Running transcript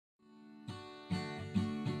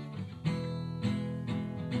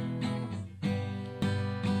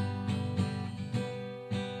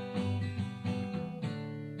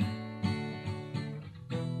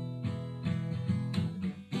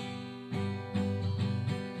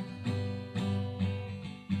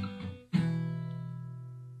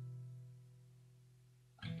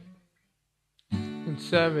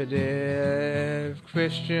Conservative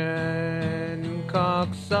Christian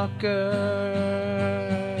cocksucker.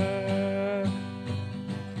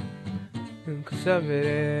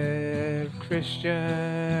 Conservative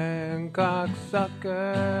Christian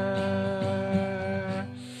cocksucker.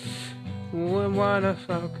 We wanna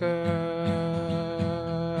fucker.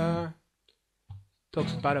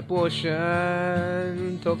 Talks about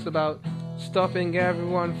abortion. Talks about stopping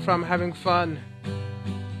everyone from having fun.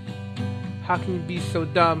 How can you be so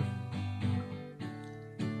dumb?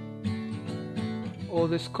 All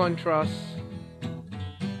this contrast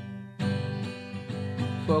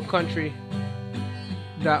for a country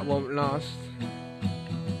that won't last.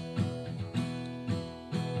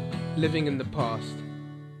 Living in the past.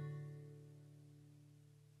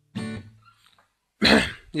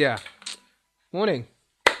 Yeah. Morning.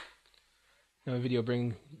 No video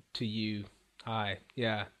bring to you. Hi.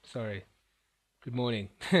 Yeah. Sorry. Good morning.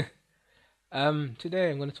 Today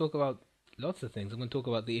I'm going to talk about lots of things. I'm going to talk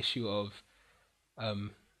about the issue of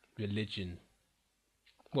religion.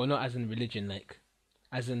 Well, not as in religion,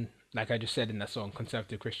 as in, like I just said in that song,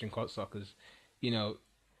 conservative Christian cocksuckers. You know,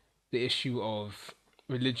 the issue of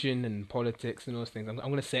religion and politics and those things. I'm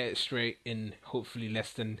going to say it straight in hopefully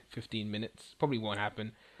less than 15 minutes. Probably won't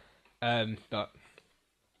happen. But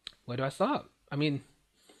where do I start? I mean,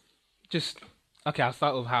 I'll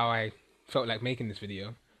start with how I felt like making this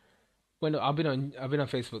video. When I've been on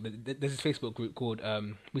Facebook. There's this Facebook group called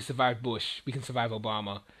 "We Survived Bush, We Can Survive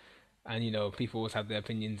Obama," and people always have their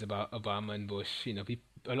opinions about Obama and Bush. A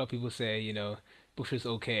lot of people say Bush was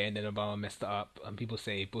okay and then Obama messed it up, and people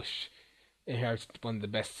say Bush inherited one of the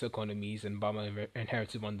best economies and Obama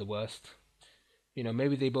inherited one of the worst.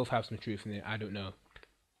 Maybe they both have some truth in it. I don't know,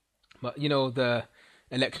 but the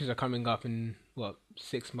elections are coming up in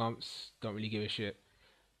 6 months. Don't really give a shit.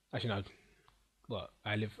 Actually, no. Well,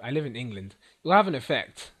 I live in England. It will have an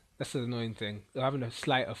effect. That's the annoying thing. It will have a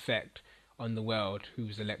slight effect on the world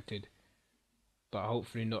who's elected, but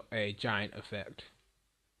hopefully not a giant effect.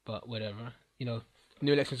 But whatever. New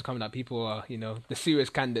elections are coming up. People are, the serious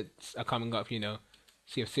candidates are coming up. So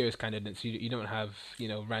you have serious candidates. You don't have,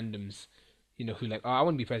 randoms. Who like, oh, I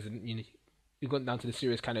want to be president. You've gone down to the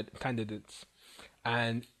serious candidates,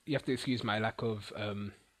 and you have to excuse my lack of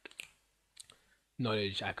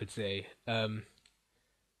knowledge, I could say.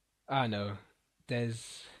 I don't know.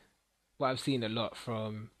 There's what I've seen a lot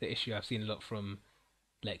from the issue. I've seen a lot from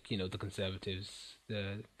the conservatives,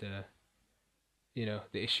 the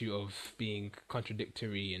issue of being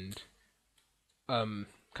contradictory and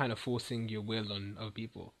kind of forcing your will on other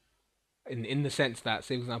people. In the sense that,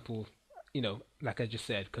 say for example, like I just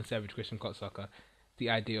said, conservative Christian cocksucker, the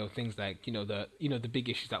idea of things like the big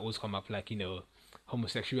issues that always come up, like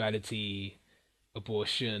homosexuality,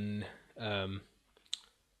 abortion,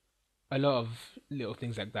 a lot of little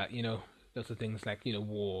things like that, lots of things like,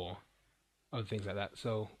 war, other things like that.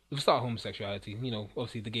 So, we'll start with homosexuality,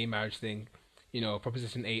 obviously the gay marriage thing,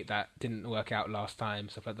 Proposition 8 that didn't work out last time,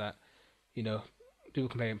 stuff like that, people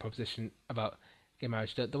complaining Proposition about gay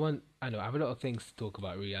marriage. The one, I know, I have a lot of things to talk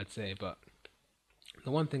about, really, I'd say, but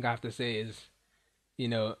the one thing I have to say is,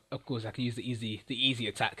 of course, I can use the easy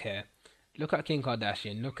attack here. Look at Kim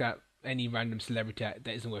Kardashian, look at any random celebrity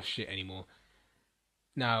that isn't worth shit anymore.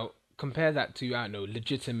 Now, compare that to, I don't know,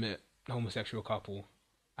 legitimate homosexual couple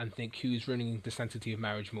and think who's ruining the sanctity of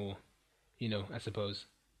marriage more, I suppose.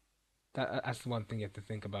 That's the one thing you have to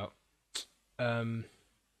think about. But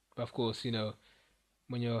of course,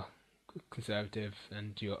 when you're conservative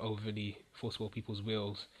and you're overly forceful people's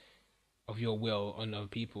wills, of your will on other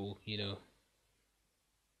people, you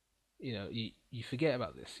forget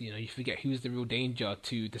about this. You forget who's the real danger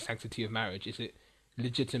to the sanctity of marriage. Is it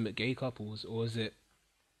legitimate gay couples, or is it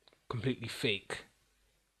completely fake,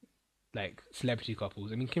 like celebrity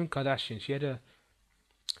couples? I mean, Kim Kardashian,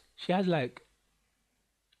 she had like,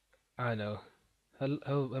 I don't know,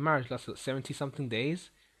 her marriage lasted 70 something days.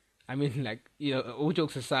 I mean, like, all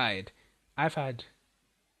jokes aside, I've had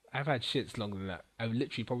shits longer than that. I've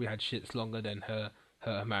literally probably had shits longer than her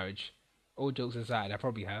marriage. All jokes aside, I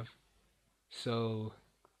probably have. So,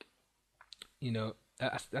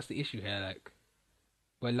 that's the issue here. Like,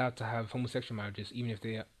 we're allowed to have homosexual marriages, even if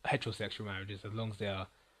they are heterosexual marriages, as long as they are,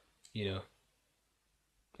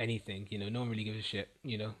 anything. No one really gives a shit,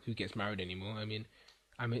 who gets married anymore. I mean,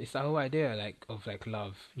 it's the whole idea, like, of, like,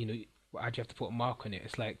 love. Why do you have to put a mark on it?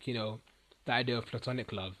 It's like, the idea of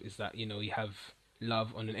platonic love is that, you have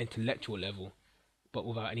love on an intellectual level, but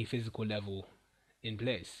without any physical level in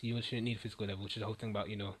place. You shouldn't need a physical level, which is the whole thing about,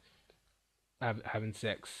 having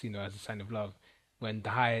sex, as a sign of love. When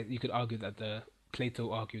you could argue that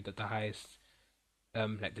Plato argued that the highest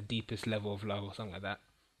like the deepest level of love or something like that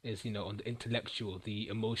is, on the intellectual, the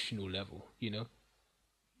emotional level,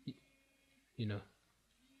 Y- you know.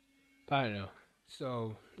 But I don't know.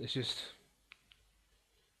 So it's just,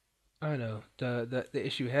 I don't know. The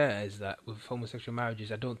issue here is that with homosexual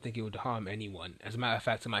marriages, I don't think it would harm anyone. As a matter of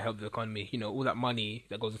fact, it might help the economy. All that money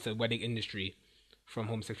that goes into the wedding industry from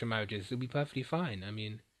homosexual marriages, it'll be perfectly fine. I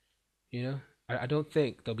mean, I don't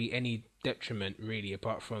think there'll be any detriment really,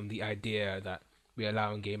 apart from the idea that we're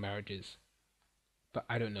allowing gay marriages. But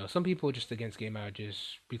I don't know. Some people are just against gay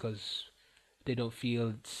marriages because they don't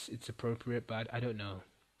feel it's appropriate. But I don't know.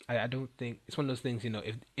 I don't think it's one of those things.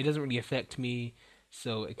 If it doesn't really affect me,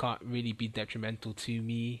 so it can't really be detrimental to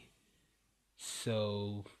me.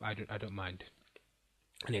 So I don't mind.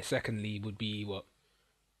 And then secondly would be, what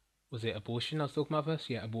was it, abortion I was talking about first?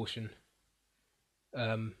 Yeah, abortion.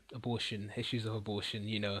 Abortion, issues of abortion.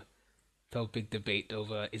 The whole big debate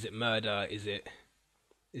over, is it murder? Is it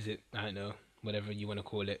I don't know, whatever you want to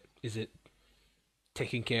call it. Is it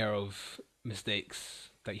taking care of mistakes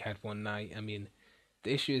that you had one night? I mean,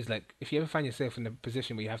 the issue is, like, if you ever find yourself in a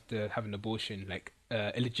position where you have to have an abortion, like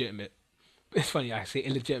illegitimate. It's funny I say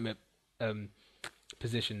illegitimate um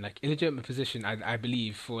position, like illegitimate position. I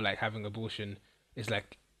believe for like having abortion is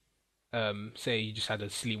like, say you just had a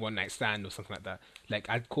silly one night stand or something like that. Like,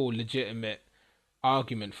 I'd call legitimate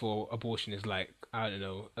argument for abortion is like, I don't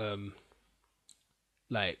know,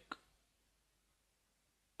 like,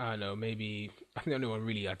 I don't know, maybe I think the only one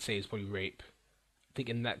really I'd say is probably rape. I think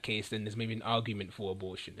in that case, then there's maybe an argument for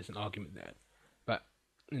abortion. There's an argument there, but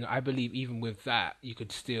I believe even with that, you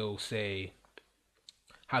could still say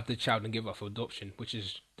have the child and give up for adoption, which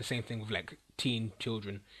is the same thing with like teen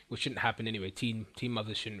children, which shouldn't happen anyway. Teen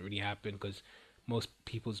mothers shouldn't really happen because most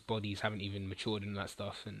people's bodies haven't even matured and that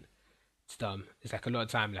stuff, and it's dumb. It's like a lot of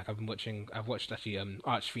time. Like I've watched actually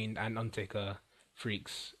Archfiend and Undertaker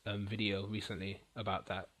Freaks video recently about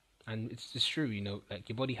that, and it's just true. Like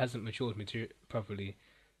your body hasn't matured properly.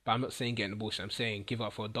 But I'm not saying get an abortion. I'm saying give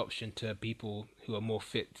up for adoption to people who are more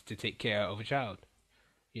fit to take care of a child.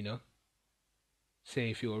 You know, say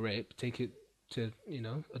if you're raped, take it to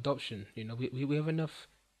adoption. We have enough.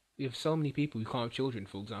 We have so many people who can't have children.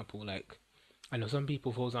 For example, like I know some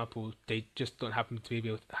people, for example, they just don't happen to be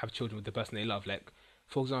able to have children with the person they love. Like,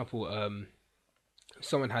 for example,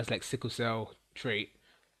 someone has like sickle cell trait,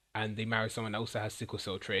 and they marry someone that also has sickle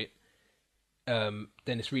cell trait. Then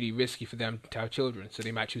it's really risky for them to have children, so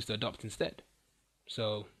they might choose to adopt instead.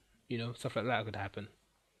 So, stuff like that could happen.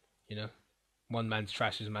 You know, one man's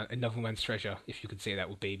trash is another man's treasure, if you could say that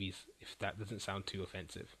with babies, if that doesn't sound too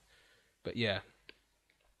offensive. But yeah,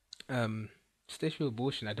 sexual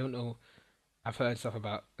abortion. I don't know. I've heard stuff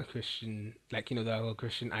about a Christian, like the whole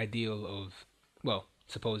Christian ideal of, well,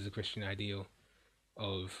 supposed Christian ideal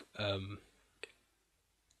of,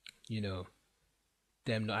 you know,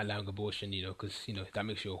 them not allowing abortion, because that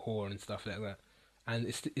makes you a whore and stuff like that. And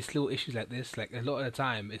it's little issues like this. Like a lot of the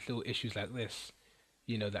time, it's little issues like this,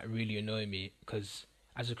 that really annoy me. Because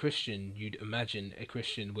as a Christian, you'd imagine a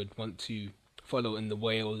Christian would want to follow in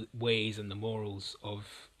the ways and the morals of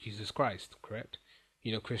Jesus Christ, correct?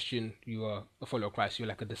 Christian, you are a follower of Christ. You're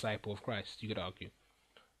like a disciple of Christ. You could argue,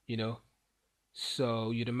 you know. So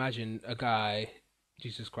you'd imagine a guy,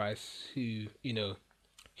 Jesus Christ, who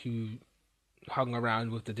hung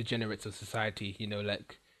around with the degenerates of society.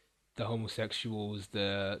 Like the homosexuals,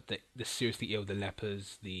 the seriously ill, the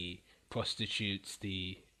lepers, the prostitutes,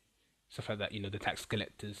 the stuff like that. The tax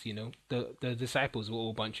collectors. The disciples were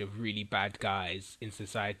all a bunch of really bad guys in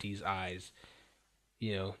society's eyes.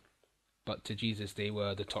 You know, but to Jesus they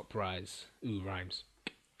were the top prize. Ooh, rhymes.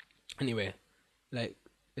 Anyway, like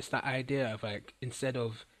it's that idea of like instead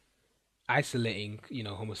of isolating,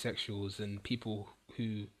 homosexuals and people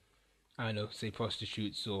who I don't know, say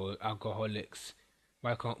prostitutes or alcoholics,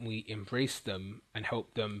 why can't we embrace them and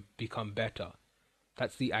help them become better?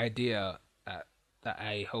 That's the idea that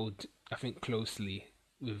I hold, I think, closely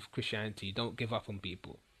with Christianity. Don't give up on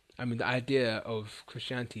people. I mean, the idea of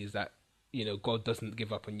Christianity is that, God doesn't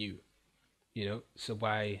give up on you. So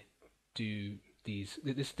why do this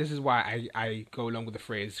is why I go along with the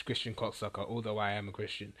phrase Christian cocksucker, although I am a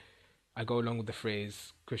Christian. I go along with the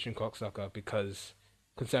phrase Christian cocksucker because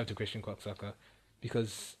conservative Christian cocksucker,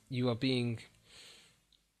 because you are being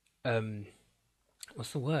um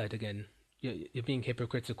what's the word again? You're being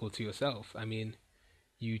hypocritical to yourself. I mean,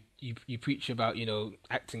 you preach about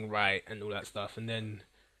acting right and all that stuff, and then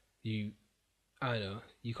you I don't know,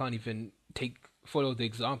 you can't even follow the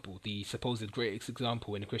example. The supposed greatest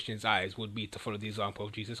example in a Christian's eyes would be to follow the example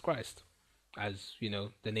of Jesus Christ, as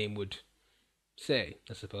the name would say,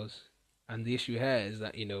 I suppose. And the issue here is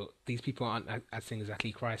that these people aren't acting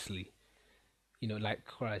exactly Christly. Like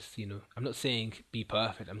Christ. I'm not saying be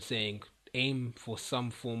perfect. I'm saying aim for some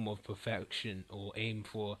form of perfection, or aim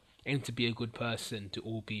to be a good person to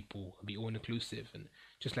all people, be all inclusive, and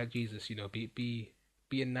just like Jesus, be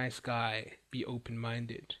a nice guy, be open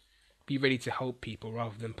minded, be ready to help people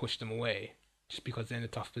rather than push them away just because they're in a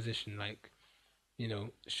tough position. Like,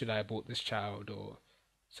 should I abort this child or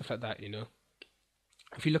stuff like that.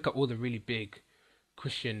 If you look at all the really big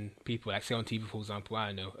Christian people, like say on TV, for example,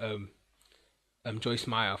 I don't know, Joyce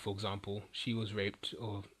Meyer, for example, she was raped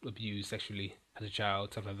or abused sexually as a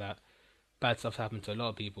child, stuff like that. Bad stuff happened to a lot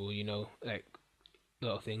of people, like a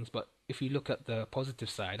lot of things. But if you look at the positive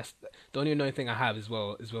side, that's the only annoying thing I have as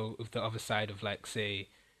well with the other side of, like, say,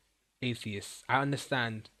 atheists. I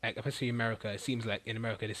understand, like, especially in America, it seems like in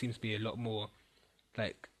America there seems to be a lot more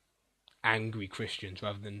like angry Christians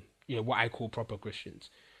rather than what I call proper Christians.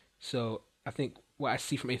 So I think what I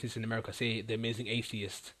see from atheists in America, say the Amazing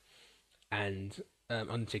Atheist and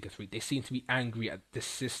Undertaker 3, they seem to be angry at the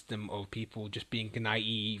system of people just being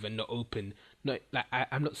naive and not open. Not like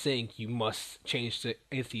I'm not saying you must change to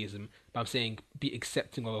atheism, but I'm saying be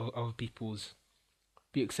accepting of other people's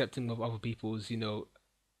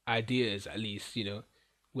ideas, at least.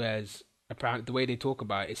 Whereas apparently the way they talk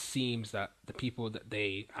about it seems that the people that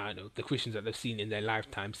I don't know, the Christians that they've seen in their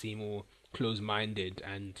lifetime seem more close-minded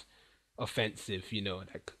and offensive.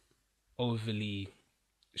 Like overly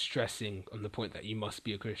stressing on the point that you must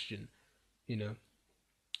be a Christian, you know,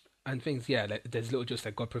 and things. Yeah, like there's little jokes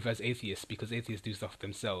like God prefers atheists because atheists do stuff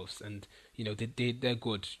themselves, and they're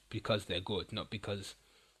good because they're good, not because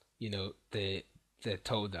they're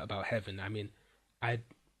told that about heaven. I mean, I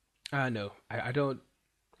I don't know.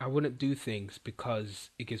 I wouldn't do things because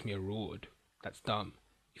it gives me a reward. That's dumb.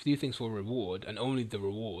 If you do things for a reward and only the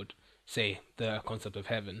reward, say the concept of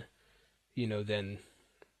heaven, then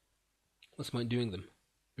what's the point doing them,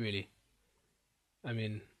 really? I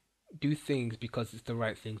mean, do things because it's the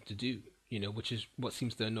right thing to do, which is what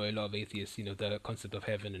seems to annoy a lot of atheists, the concept of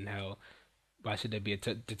heaven and hell. Why should there be a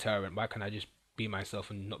deterrent? Why can't I just be myself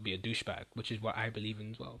and not be a douchebag? Which is what I believe in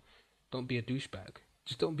as well. Don't be a douchebag.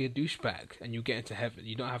 Just don't be a douchebag and you get into heaven.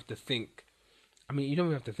 You don't have to think. I mean, you don't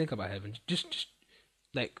even have to think about heaven. Just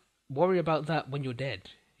like worry about that when you're dead,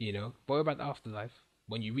 Worry about the afterlife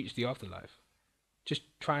when you reach the afterlife. Just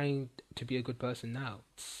trying to be a good person now.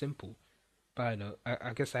 It's simple. But I know,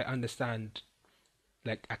 I guess I understand,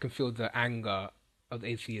 like, I can feel the anger of the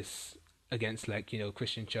atheists against, like,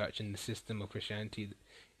 Christian church and the system of Christianity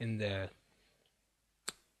in their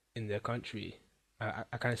in their country. I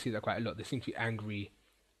kind of see that quite a lot. They seem to be angry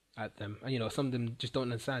at them, and some of them just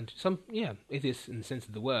don't understand. Some, yeah, atheists in the sense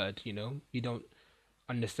of the word. You don't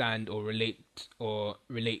understand or relate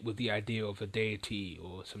with the idea of a deity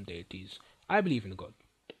or some deities. I believe in God,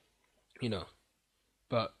 you know,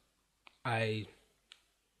 but I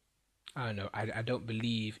I don't know. I don't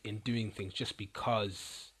believe in doing things just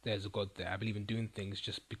because there's a God there. I believe in doing things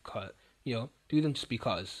just because, do them just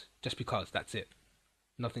because, that's it.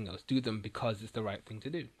 Nothing else. Do them because it's the right thing to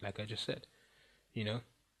do, like I just said, you know?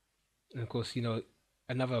 And of course,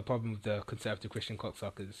 another problem with the conservative Christian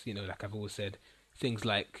cocksuckers, like I've always said, things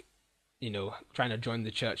like, trying to join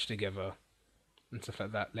the church together and stuff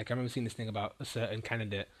like that. Like I remember seeing this thing about a certain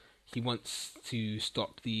candidate. He wants to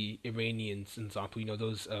stop the Iranians, for example,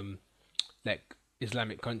 those like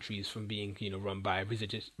Islamic countries from being, run by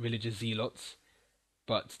religious zealots.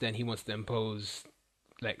 But then he wants to impose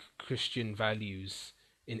like Christian values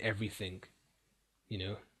in everything, you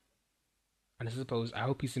know. And I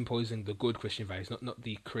hope he's imposing the good Christian values, not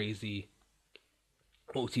the crazy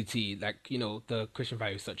OTT, like the Christian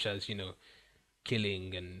values such as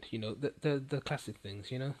killing and the classic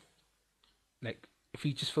things, like if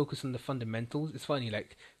we just focus on the fundamentals. It's funny,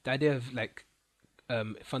 like the idea of like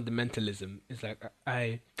fundamentalism is like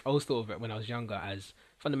I always thought of it when I was younger as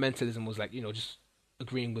fundamentalism was like just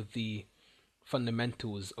agreeing with the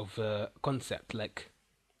fundamentals of a concept. Like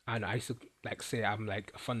I don't know, I used to like say I'm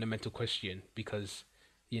like a fundamental Christian because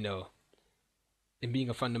you know in being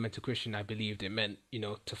a fundamental Christian I believed it meant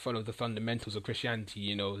to follow the fundamentals of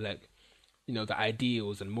Christianity, like the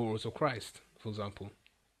ideals and morals of Christ, for example.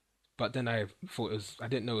 But then I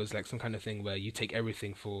didn't know it was like some kind of thing where you take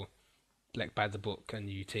everything for like by the book, and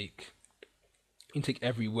you take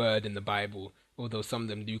every word in the Bible, although some of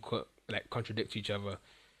them do like contradict each other,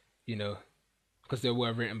 you know, because they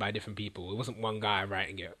were written by different people. It wasn't one guy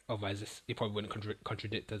writing it, otherwise it probably wouldn't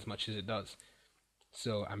contradict as much as it does.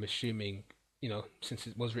 So I'm assuming, since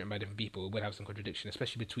it was written by different people, it would have some contradiction,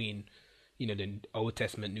 especially between, the Old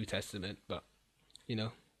Testament, New Testament. But you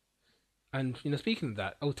know, and speaking of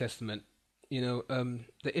that Old Testament,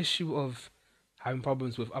 The issue of having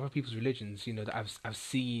problems with other people's religions, that I've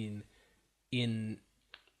seen in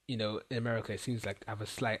in America, it seems like I have a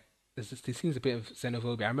slight. There seems a bit of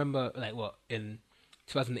xenophobia. I remember like what in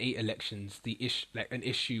 2008 elections, the issue like an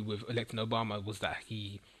issue with electing Obama was that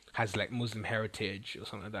he has like Muslim heritage or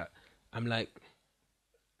something like that. I'm like,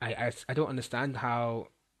 I don't understand how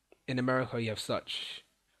in America you have such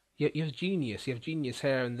you have genius,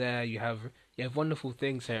 here and there, you have wonderful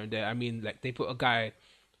things here and there. I mean, like they put a guy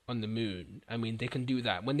on the moon. I mean, they can do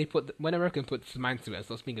that. When American puts his mind to it and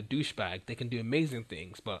starts being a douchebag, they can do amazing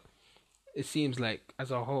things. But it seems like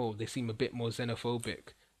as a whole, they seem a bit more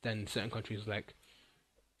xenophobic than certain countries. Like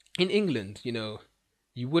in England,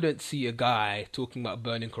 you wouldn't see a guy talking about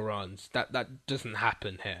burning Qurans. That doesn't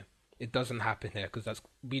happen here. It doesn't happen here because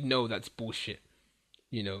we know that's bullshit.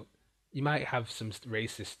 You know, you might have some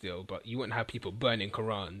racist still, but you wouldn't have people burning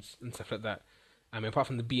Qurans and stuff like that. I mean, apart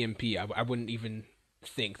from the BMP, I wouldn't even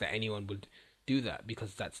think that anyone would do that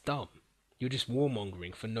because that's dumb. You're just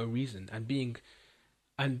warmongering for no reason and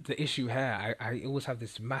the issue here, I always have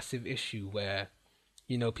this massive issue where,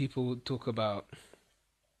 people talk about,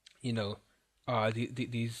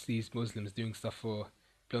 these Muslims doing stuff for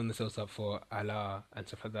blowing themselves up for Allah and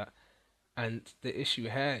stuff like that. And the issue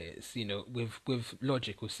here is, with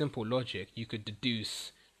logic, with simple logic, you could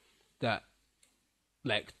deduce that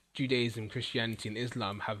like Judaism, Christianity, and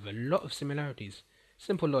Islam have a lot of similarities.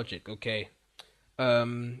 Simple logic, okay?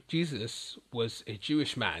 Jesus was a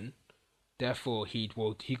Jewish man, therefore he'd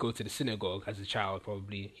go to the synagogue as a child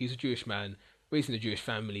probably. He's a Jewish man, raised in a Jewish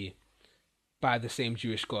family by the same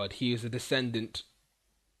Jewish God. He is a descendant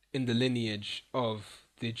in the lineage of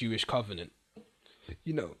the Jewish covenant.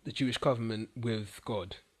 The Jewish covenant with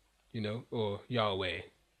God, or Yahweh,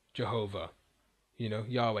 Jehovah,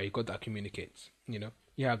 Yahweh, God that communicates,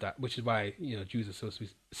 you have that, which is why, Jews are supposed to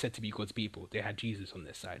be said to be God's people. They had Jesus on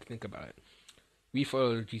their side. Think about it. We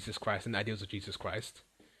follow Jesus Christ and the ideals of Jesus Christ.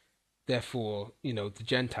 Therefore, the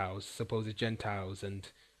Gentiles, supposed Gentiles and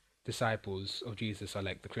disciples of Jesus are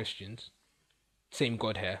like the Christians. Same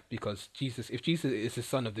God here, because if Jesus is the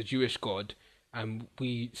son of the Jewish God, and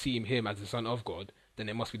we see him as the son of God, then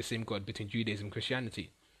it must be the same God between Judaism and Christianity.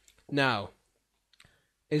 Now,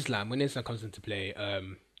 Islam, when Islam comes into play,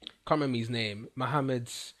 can't remember his name.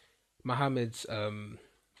 Muhammad's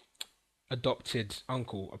adopted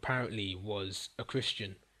uncle apparently was a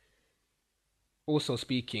Christian. Also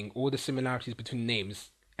speaking, all the similarities between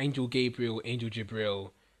names: Angel Gabriel, Angel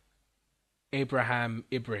Jibril, Abraham,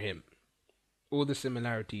 Ibrahim. All the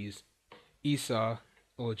similarities. Isa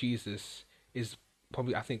or Jesus is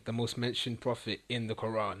probably, I think, the most mentioned prophet in the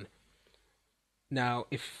Quran. Now,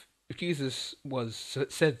 if Jesus was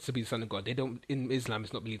said to be the son of God, they don't, in Islam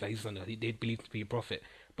it's not believed that he's the son of God. They believe him to be a prophet,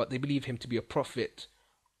 but they believe him to be a prophet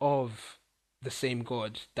of the same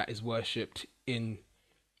God that is worshipped in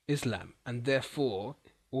Islam, and therefore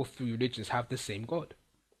all three religions have the same God.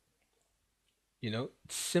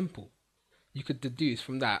 It's simple. You could deduce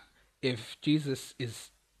from that, if Jesus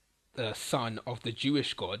is the son of the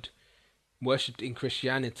Jewish God, worshipped in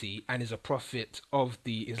Christianity, and is a prophet of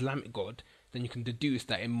the Islamic God, then you can deduce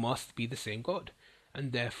that it must be the same God,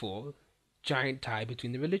 and therefore giant tie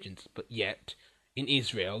between the religions. But yet in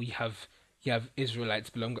Israel you have Israelites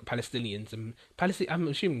belong to Palestinians, and Palestine. I'm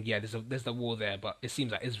assuming there's the war there, but it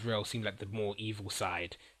seems like Israel seems like the more evil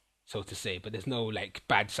side, so to say. But there's no like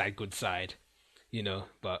bad side, good side,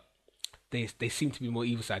 But they seem to be more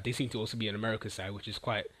evil side. They seem to also be on America's side, which is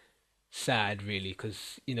quite sad, really,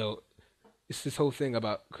 because it's this whole thing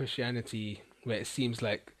about Christianity where it seems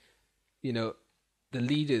like the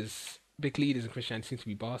big leaders in Christianity seem to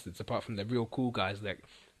be bastards, apart from the real cool guys. Like,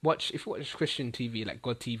 if you watch Christian TV like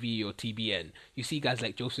God TV or TBN, you see guys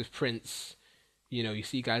like Joseph Prince. You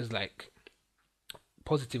see guys like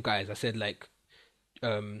positive guys. I said like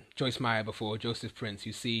Joyce Meyer before, Joseph Prince.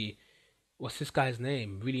 You see, what's this guy's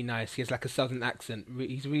name? Really nice. He has like a southern accent.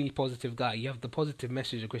 He's a really positive guy. You have the positive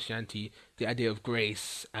message of Christianity, the idea of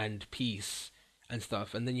grace and peace and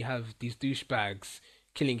stuff, and then you have these douchebags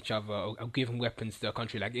killing each other or giving weapons to a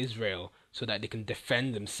country like Israel so that they can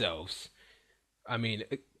defend themselves. I mean,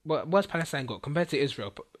 what's Palestine got compared to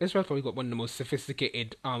Israel? Israel's probably got one of the most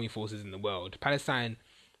sophisticated army forces in the world. Palestine,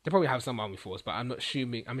 they probably have some army force, but I'm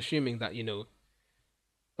assuming that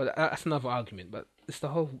but that's another argument. But it's the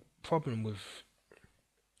whole problem with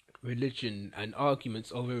religion and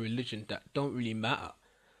arguments over religion that don't really matter.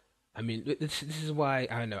 I mean, this is why,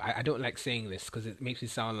 I don't know, I don't like saying this because it makes me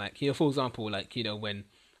sound like, for example, like, when,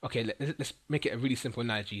 okay, let's make it a really simple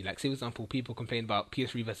analogy. Like, say, for example, people complain about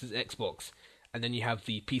PS3 versus Xbox, and then you have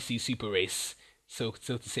the PC super race, so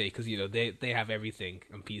to say, because, they have everything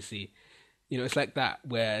on PC. It's like that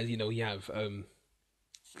where you have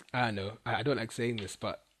I don't know. I don't like saying this,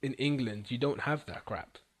 but in England, you don't have that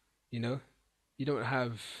crap. You know, you don't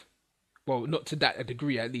have. Well, not to that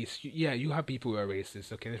degree, at least. Yeah, you have people who are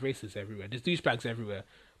racist. Okay, there's racists everywhere. There's douchebags everywhere.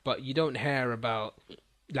 But you don't hear about,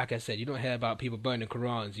 like I said, you don't hear about people burning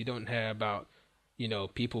Qurans. You don't hear about,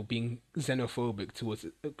 people being xenophobic towards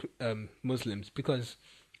Muslims because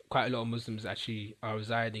quite a lot of Muslims actually are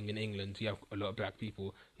residing in England. You have a lot of black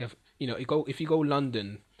people. You have, if you go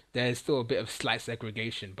London, there's still a bit of slight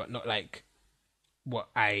segregation, but not like what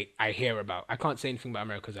I hear about. I can't say anything about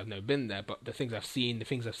America because I've never been there, but the things I've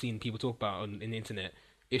seen people talk about in the internet,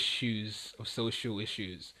 issues of social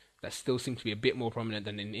issues that still seem to be a bit more prominent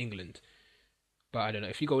than in England. But I don't know.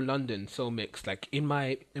 If you go London, so mixed. Like in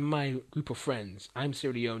my group of friends, I'm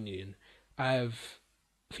Sierra Leonean. I have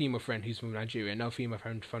a female friend who's from Nigeria, another female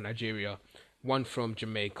friend from Nigeria, one from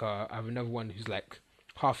Jamaica. I have another one who's like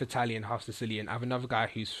half Italian, half Sicilian. I have another guy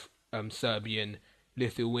who's Serbian,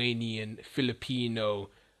 Lithuanian, Filipino,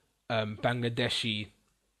 Bangladeshi.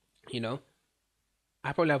 You know,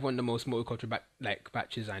 I probably have one of the most multicultural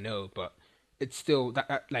batches I know, but it's still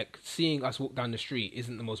that like seeing us walk down the street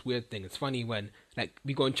isn't the most weird thing. It's funny when like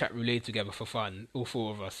we go and chat roulette together for fun, all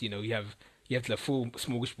four of us. You have the full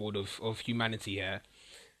smorgasbord of humanity here,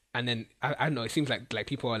 and then I don't know. It seems like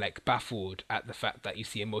people are like baffled at the fact that you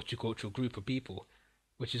see a multicultural group of people,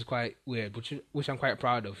 which is quite weird. Which I'm quite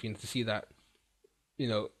proud of. To see that you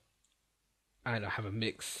know I don't know, have a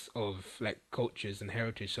mix of like cultures and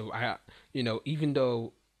heritage. So even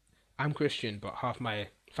though I'm Christian, but half my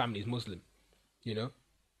family is Muslim. You know,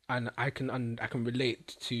 and I can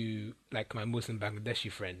relate to like my Muslim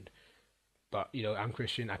Bangladeshi friend, but I'm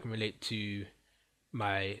Christian. I can relate to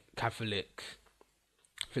my Catholic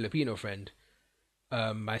Filipino friend.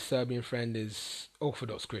 My Serbian friend is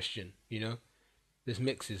Orthodox Christian. There's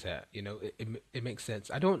mixes here. It makes sense.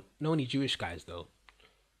 I don't know any Jewish guys though,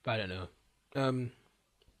 but I don't know. Um,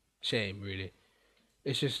 Shame really.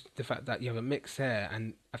 It's just the fact that you have a mix here,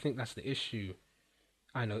 and I think that's the issue.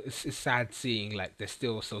 I know it's sad seeing like there's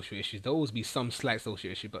still social issues. There'll always be some slight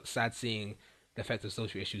social issue, but sad seeing the effect of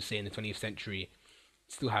social issues, say in the 20th century,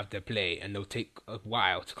 still have their play, and they'll take a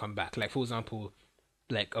while to come back. Like for example,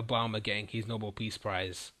 like Obama getting his Nobel Peace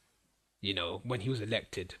Prize. When he was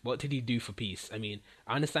elected, what did he do for peace? I mean,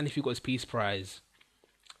 I understand if he got his Peace Prize,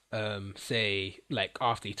 say like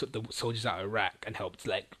after he took the soldiers out of Iraq and helped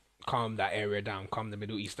like calm that area down, calm the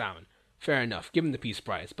Middle East down. Fair enough, give him the Peace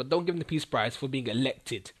Prize, but don't give him the Peace Prize for being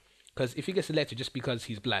elected. Because if he gets elected just because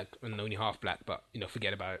he's black and only half black, but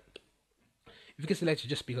forget about it. If he gets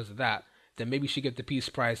elected just because of that, then maybe you should give the Peace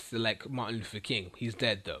Prize to like Martin Luther King. He's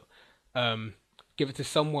dead though. Give it to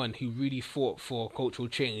someone who really fought for cultural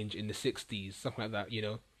change in the '60s, something like that.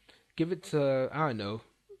 Give it to I don't know.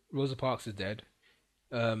 Rosa Parks is dead.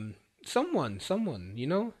 Someone,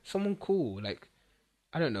 someone cool, like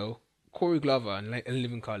I don't know, Corey Glover and like and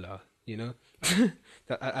Living Color,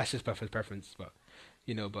 that's just preference, but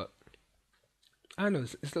but I don't know,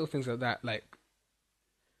 it's little things like that. Like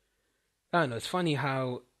I don't know, it's funny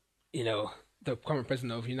how the current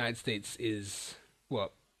president of the United States is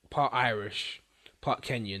what part Irish, part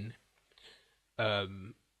Kenyan.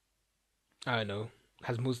 Um, I don't know,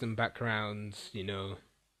 has Muslim backgrounds.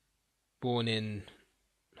 Born in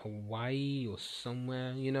Hawaii or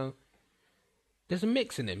somewhere. There's a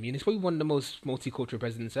mix in him. He's probably one of the most multicultural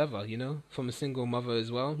presidents ever. From a single mother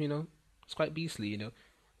as well. It's quite beastly.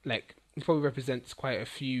 Like he probably represents quite a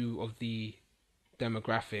few of the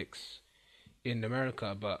demographics in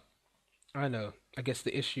America, but I don't know. I guess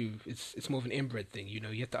the issue it's more of an inbred thing. You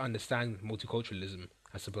have to understand multiculturalism,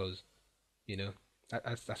 I suppose. You know,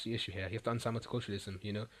 that's the issue here. You have to understand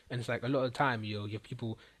multiculturalism. And it's like a lot of the time, you have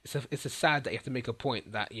people. It's a sad that you have to make a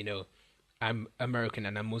point that I'm American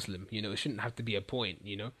and I'm Muslim. It shouldn't have to be a point.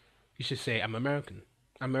 You should say I'm American.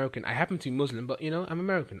 I'm American. I happen to be Muslim, but I'm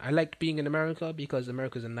American. I like being in America because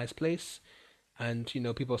America's a nice place, and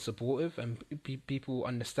people are supportive and people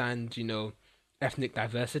understand ethnic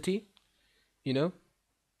diversity. You know,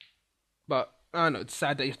 but I don't know. It's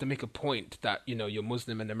sad that you have to make a point that you're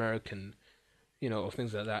Muslim and American. Or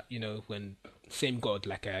things like that. When same God,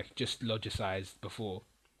 like I just logicized before.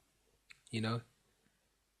 You know,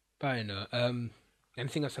 but I don't know.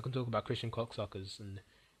 Anything else I can talk about Christian cocksuckers and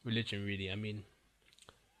religion? Really, I mean,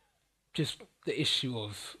 just the issue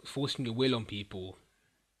of forcing your will on people.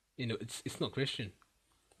 It's not Christian.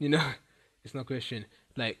 You know, it's not Christian.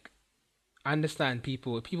 Like I understand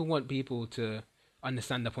people. People want people to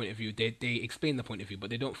understand the point of view. They explain the point of view, but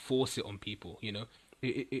they don't force it on people.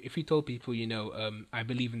 If you told people, I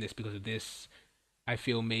believe in this because of this. I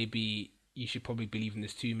feel maybe you should probably believe in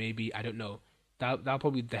this too. Maybe I don't know. That'll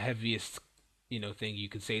probably be the heaviest, thing you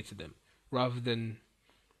could say to them, rather than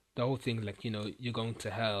the whole thing like you're going to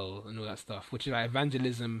hell and all that stuff, which is like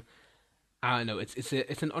evangelism. I don't know.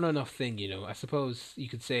 It's an on and off thing. I suppose you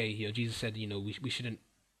could say Jesus said we shouldn't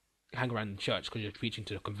hang around the church because you're preaching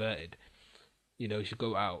to the converted. You should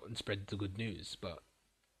go out and spread the good news. But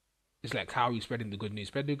it's like, how are you spreading the good news?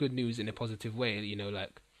 Spread the good news in a positive way.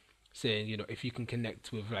 Like saying if you can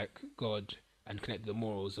connect with like God and connect with the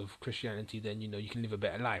morals of Christianity, then you can live a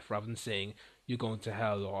better life, rather than saying you're going to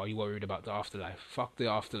hell or are you worried about the afterlife. Fuck the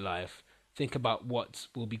afterlife. Think about what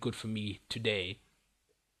will be good for me today.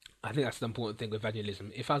 I think that's the important thing with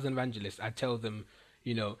evangelism. If I was an evangelist, I'd tell them,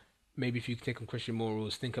 you know, maybe if you take on Christian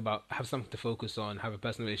morals, think about, have something to focus on, have a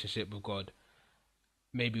personal relationship with God.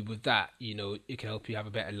 Maybe with that, it can help you have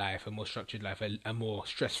a better life, a more structured life, a more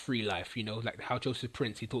stress-free life. Like how Joseph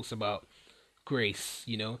Prince, he talks about grace.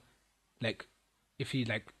 Like if he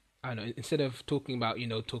like, I don't know, instead of talking about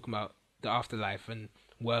the afterlife and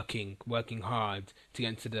working hard to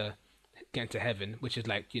get into heaven, which is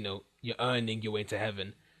like you're earning your way to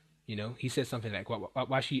heaven. He says something like,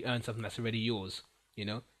 why should you earn something that's already yours?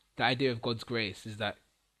 The idea of God's grace is that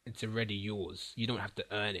it's already yours. You don't have to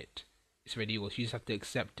earn it. It's already yours. You just have to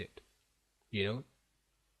accept it. You know,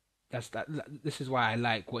 that's that. This is why I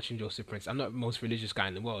like watching Joseph Prince. I'm not the most religious guy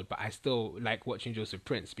in the world, but I still like watching Joseph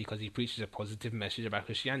Prince because he preaches a positive message about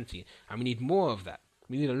Christianity, and we need more of that.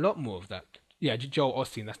 We need a lot more of that. Yeah, Joel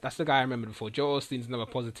Osteen. That's the guy I remember before. Joel Osteen's another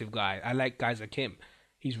positive guy. I like guys like him.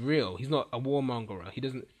 He's real. He's not a warmonger. He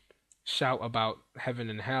doesn't shout about heaven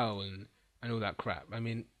and hell and all that crap. I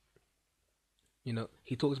mean,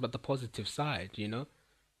 he talks about the positive side.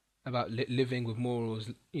 About living with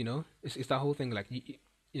morals. It's that whole thing. Like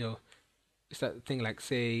you know, it's that thing. Like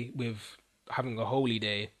say with having a holy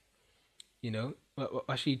day.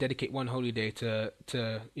 Actually dedicate one holy day to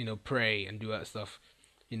pray and do that stuff.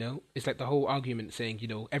 It's like the whole argument saying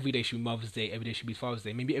every day should be Mother's Day, every day should be Father's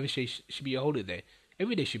Day. Maybe every day should be a holy day.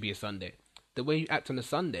 Every day should be a Sunday. The way you act on a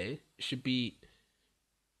Sunday should be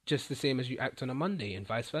just the same as you act on a Monday, and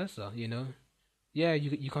vice versa. Yeah,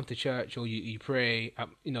 you come to church, or you pray.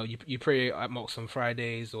 You pray at mosques on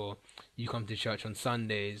Fridays, or you come to church on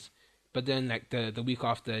Sundays. But then like the week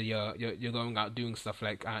after, you're going out doing stuff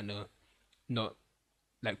like, I don't know, not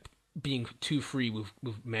like being too free with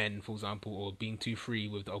men, for example, or being too free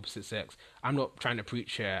with the opposite sex. I'm not trying to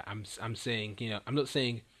preach here. I'm saying, I'm not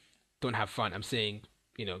saying don't have fun. I'm saying,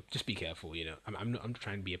 just be careful. I'm not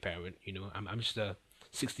trying to be a parent. I'm just a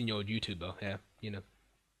 16-year-old YouTuber. Yeah.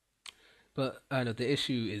 But I know the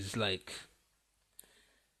issue is like,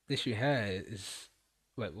 the issue here is,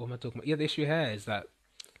 wait, what am I talking about? Yeah, the issue here is that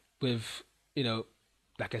with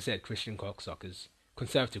like I said, Christian cocksuckers,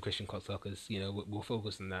 conservative Christian cocksuckers, we'll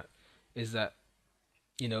focus on that. Is that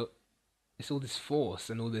you know it's all this force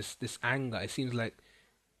and all this anger. It seems like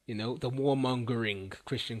the warmongering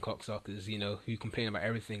Christian cocksuckers, who complain about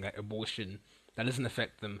everything like abortion, that doesn't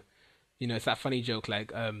affect them. It's that funny joke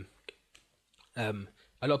like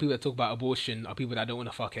a lot of people that talk about abortion are people that don't want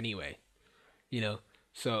to fuck anyway.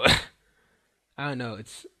 So I don't know.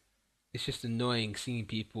 It's just annoying seeing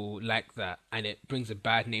people like that, and it brings a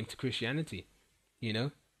bad name to Christianity. You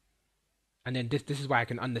know. And then this is why I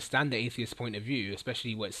can understand the atheist point of view,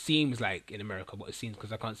 especially what it seems like in America. What it seems,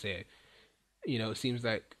 because I can't say it. It seems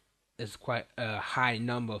like there's quite a high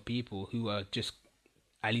number of people who are just,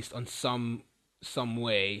 at least on some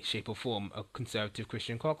way, shape or form, a conservative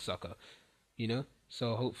Christian cocksucker.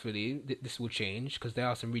 So hopefully this will change, because there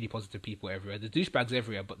are some really positive people everywhere. There's douchebags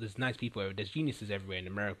everywhere, but there's nice people everywhere. There's geniuses everywhere in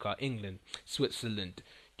America, England, Switzerland,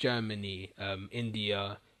 Germany,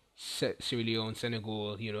 India, Sierra Leone,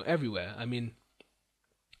 Senegal, everywhere. I mean,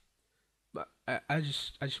 but I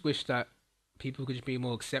just wish that people could just be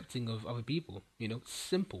more accepting of other people.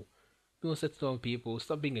 Simple. Be more accepting of other people.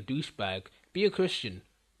 Stop being a douchebag. Be a Christian,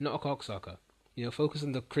 not a cocksucker. Focus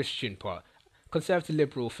on the Christian part. Conservative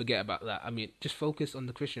liberal, forget about that. I mean, just focus on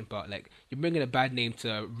the Christian part. Like, you're bringing a bad name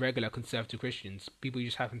to regular conservative Christians. People who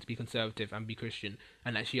just happen to be conservative and be Christian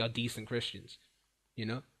and actually are decent Christians.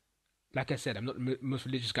 Like I said, I'm not the most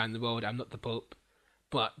religious guy in the world. I'm not the Pope.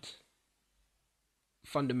 But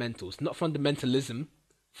fundamentals, not fundamentalism,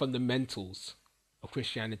 fundamentals of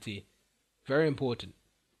Christianity, very important.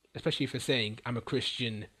 Especially if you're saying, I'm a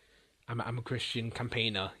Christian, I'm a Christian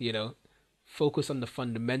campaigner, Focus on the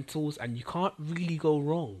fundamentals, and you can't really go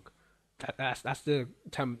wrong. That's the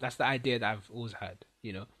term. That's the idea that I've always had.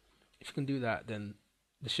 If you can do that, then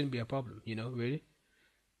there shouldn't be a problem. Really,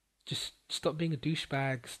 just stop being a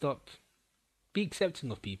douchebag. Stop. Be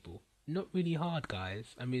accepting of people. Not really hard,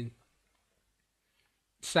 guys. I mean,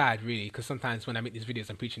 sad, really, because sometimes when I make these videos,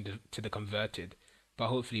 I'm preaching to the converted. But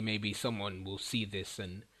hopefully, maybe someone will see this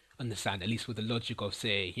and understand, at least with the logic of,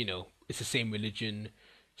 say, it's the same religion,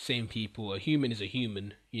 same people. A human is a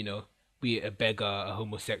human, be it a beggar, a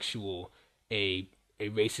homosexual, a a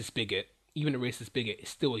racist bigot. Even a racist bigot is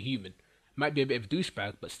still a human. Might be a bit of a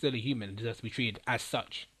douchebag, but still a human and deserves to be treated as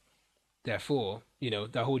such. Therefore,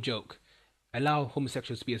 the whole joke. Allow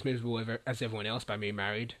homosexuals to be as miserable as everyone else by being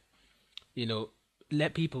married. You know,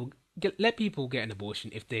 let people get an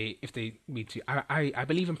abortion if they need to. I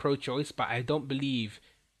believe in pro-choice, but I don't believe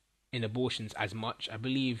in abortions as much. I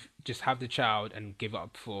believe just have the child and give it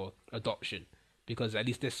up for adoption, because at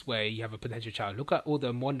least this way you have a potential child. Look at all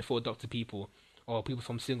the wonderful adopted people, or people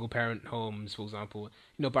from single parent homes, for example.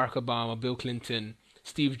 Barack Obama, Bill Clinton,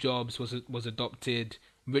 Steve Jobs was adopted.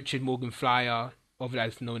 Richard Morgan Flyer,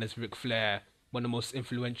 otherwise known as Ric Flair, one of the most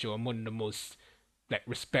influential and one of the most like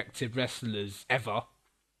respected wrestlers ever.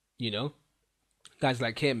 You know, guys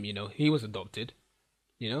like him. He was adopted.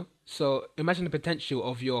 So imagine the potential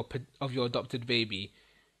of your adopted baby.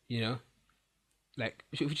 You know, like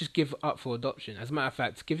if you just give up for adoption. As a matter of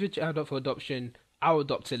fact, give your child up for adoption. I'll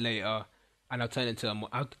adopt it later, and I'll turn into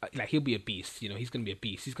like he'll be a beast. He's gonna be a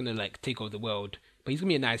beast. He's gonna like take over the world, but he's gonna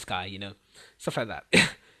be a nice guy. Stuff like that.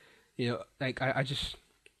 Like I just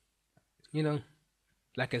you know,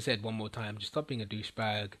 like I said one more time, just stop being a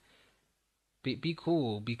douchebag. Be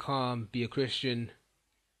cool, be calm, be a Christian.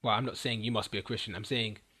 Well, I'm not saying you must be a Christian. I'm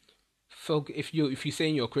saying if you're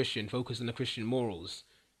saying you're a Christian, focus on the Christian morals.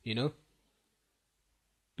 You know,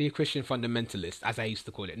 be a Christian fundamentalist, as I used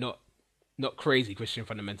to call it. Not crazy Christian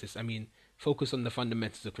fundamentalist. I mean, focus on the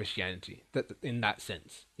fundamentals of Christianity. That in that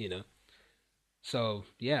sense. So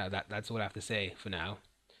yeah, that's all I have to say for now.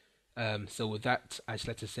 So with that, I just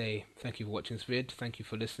like to say thank you for watching this vid. Thank you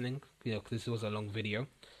for listening. 'Cause this was a long video,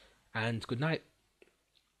 and good night.